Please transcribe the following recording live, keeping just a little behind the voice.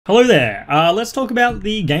Hello there, let's talk about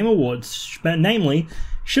the Game Awards, namely,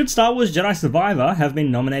 should Star Wars Jedi Survivor have been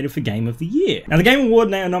nominated for Game of the Year? Now the Game Award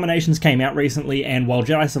nominations came out recently, and while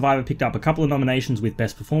Jedi Survivor picked up a couple of nominations with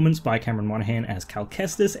Best Performance by Cameron Monaghan as Cal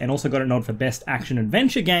Kestis, and also got a nod for Best Action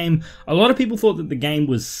Adventure Game, a lot of people thought that the game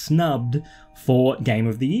was snubbed for Game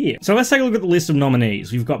of the Year. So let's take a look at the list of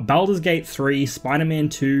nominees. We've got Baldur's Gate 3, Spider-Man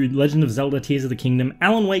 2, Legend of Zelda Tears of the Kingdom,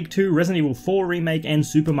 Alan Wake 2, Resident Evil 4 Remake, and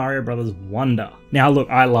Super Mario Bros. Wonder. Now look,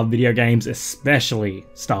 I love video games, especially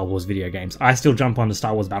Star Wars video games. I still jump onto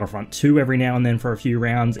Star Wars Battlefront 2 every now and then for a few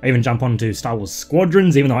rounds. I even jump onto Star Wars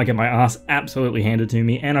Squadrons, even though I get my ass absolutely handed to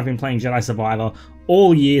me, and I've been playing Jedi Survivor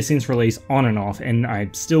all year since release, on and off, and I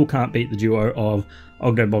still can't beat the duo of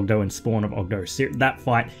Ogdo Bogdo and Spawn of Ogdo. That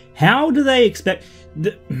fight, how do they expect...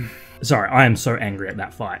 Sorry, I am so angry at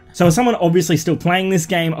that fight. So as someone obviously still playing this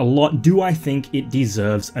game a lot, do I think it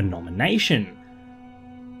deserves a nomination?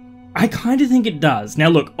 I kind of think it does. Now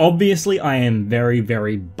look, obviously I am very,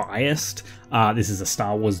 very biased. This is a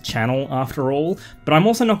Star Wars channel after all, but I'm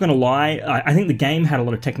also not going to lie, I think the game had a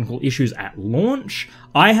lot of technical issues at launch.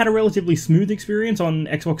 I had a relatively smooth experience on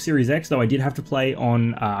Xbox Series X, though I did have to play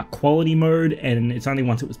on quality mode, and it's only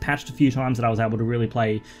once it was patched a few times that I was able to really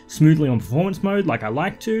play smoothly on performance mode like I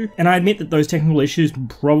like to. And I admit that those technical issues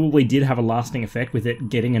probably did have a lasting effect with it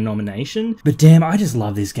getting a nomination, but damn, I just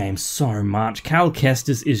love this game so much. Cal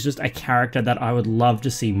Kestis is just a character that I would love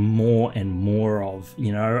to see more and more of,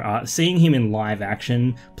 you know? Seeing him in live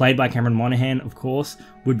action, played by Cameron Monaghan, of course,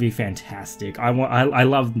 would be fantastic. I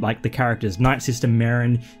love like the characters Night Sister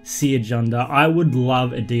Merrin, Seer Junda. I would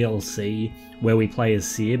love a DLC where we play as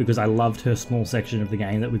Seer, because I loved her small section of the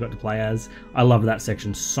game that we got to play as. I love that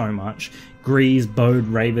section so much. Grease, Bode,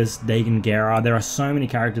 Ravis, Dagan Gera. There are so many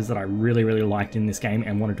characters that I really, really liked in this game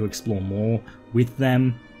and wanted to explore more with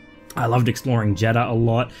them. I loved exploring Jedha a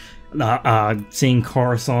lot. Seeing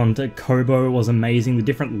Coruscant, Kobo was amazing, the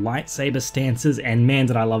different lightsaber stances, and man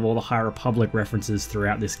did I love all the High Republic references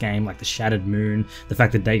throughout this game, like the Shattered Moon, the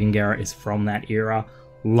fact that Dagan Gera is from that era.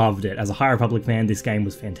 Loved it. As a High Republic fan, this game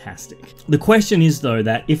was fantastic. The question is though,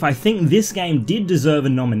 that if I think this game did deserve a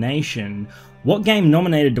nomination, what game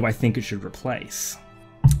nominated do I think it should replace?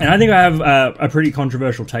 And I think I have a pretty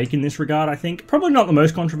controversial take in this regard, I think. Probably not the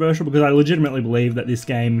most controversial, because I legitimately believe that this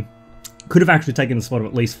game could have actually taken the spot of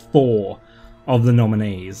at least 4 of the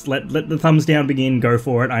nominees. Let the thumbs down begin, go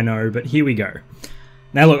for it, I know, but here we go.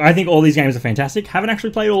 Now look, I think all these games are fantastic. Haven't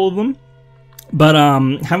actually played all of them, but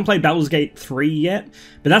haven't played Baldur's Gate 3 yet.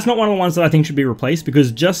 But that's not one of the ones that I think should be replaced,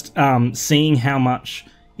 because just seeing how much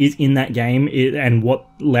is in that game and what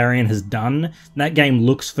Larian has done, that game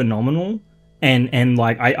looks phenomenal. And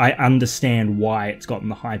like, I understand why it's gotten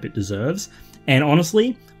the hype it deserves. And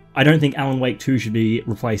honestly, I don't think Alan Wake 2 should be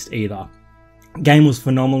replaced either. Game was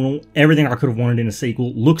phenomenal. Everything I could have wanted in a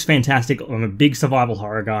sequel. Looks fantastic. I'm a big survival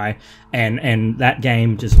horror guy. And that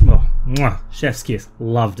game just, oh, mwah, chef's kiss.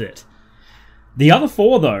 Loved it. The other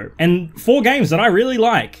 4 though, and 4 games that I really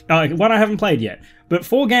like. One I haven't played yet. But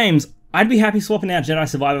 4 games, I'd be happy swapping out Jedi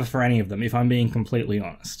Survivor for any of them, if I'm being completely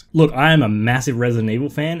honest. Look, I am a massive Resident Evil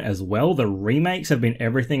fan as well. The remakes have been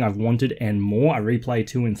everything I've wanted and more. I replay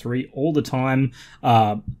 2 and 3 all the time.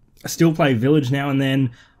 I still play Village now and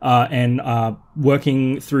then, and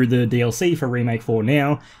working through the DLC for Remake 4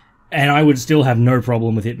 now, and I would still have no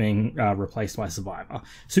problem with it being replaced by Survivor.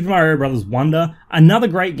 Super Mario Bros. Wonder, another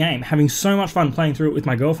great game. Having so much fun playing through it with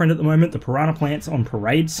my girlfriend at the moment. The Piranha Plants on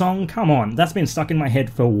Parade song, come on, that's been stuck in my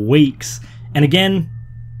head for weeks. And again,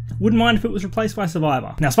 wouldn't mind if it was replaced by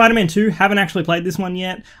Survivor. Now, Spider-Man 2, haven't actually played this one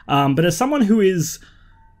yet, but as someone who's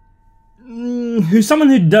someone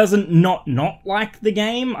who doesn't not like the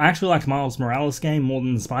game, I actually liked Miles Morales' game more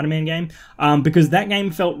than the Spider-Man game, because that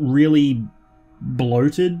game felt really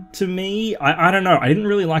bloated to me. I don't know, I didn't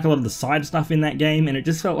really like a lot of the side stuff in that game, and it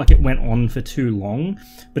just felt like it went on for too long.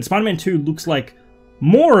 But Spider-Man 2 looks like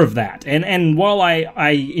more of that, and while I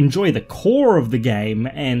enjoy the core of the game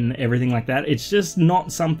and everything like that, it's just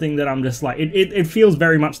not something that I'm just like, it feels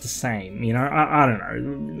very much the same, you know? I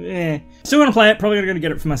don't know, Still gonna play it, probably gonna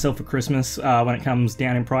get it for myself for Christmas when it comes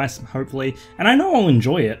down in price, hopefully, and I know I'll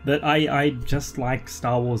enjoy it, but I just like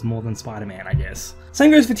Star Wars more than Spider-Man, I guess. Same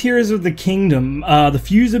goes for Tears of the Kingdom. The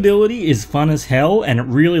fuse ability is fun as hell, and it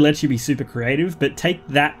really lets you be super creative, but take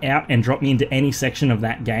that out and drop me into any section of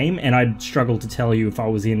that game, and I'd struggle to tell you if I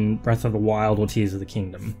was in Breath of the Wild or Tears of the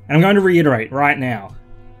Kingdom. And I'm going to reiterate right now,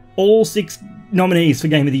 all 6 nominees for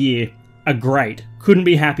Game of the Year are great. Couldn't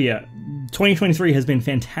be happier. 2023 has been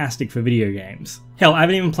fantastic for video games. Hell, I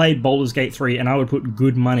haven't even played Baldur's Gate 3, and I would put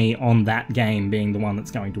good money on that game being the one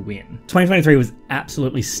that's going to win. 2023 was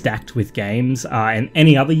absolutely stacked with games, and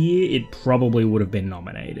any other year it probably would have been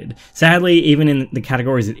nominated. Sadly, even in the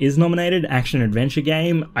categories it is nominated, action adventure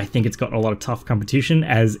game, I think it's got a lot of tough competition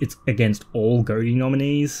as it's against all GOTY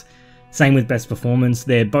nominees. Same with best performance,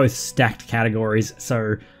 they're both stacked categories,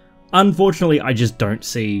 so unfortunately, I just don't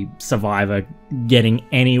see Survivor getting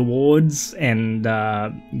any awards, and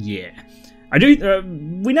yeah.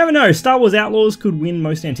 We never know. Star Wars Outlaws could win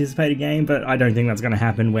Most Anticipated Game, but I don't think that's going to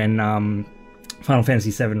happen when Final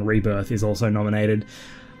Fantasy VII Rebirth is also nominated.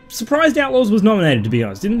 Surprised Outlaws was nominated, to be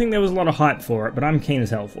honest. Didn't think there was a lot of hype for it, but I'm keen as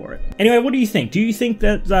hell for it. Anyway, what do you think? Do you think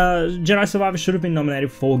that Jedi Survivor should have been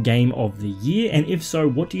nominated for Game of the Year? And if so,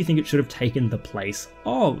 what do you think it should have taken the place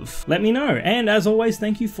of? Let me know. And as always,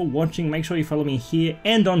 thank you for watching. Make sure you follow me here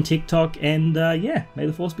and on TikTok. And yeah, may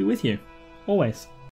the Force be with you. Always.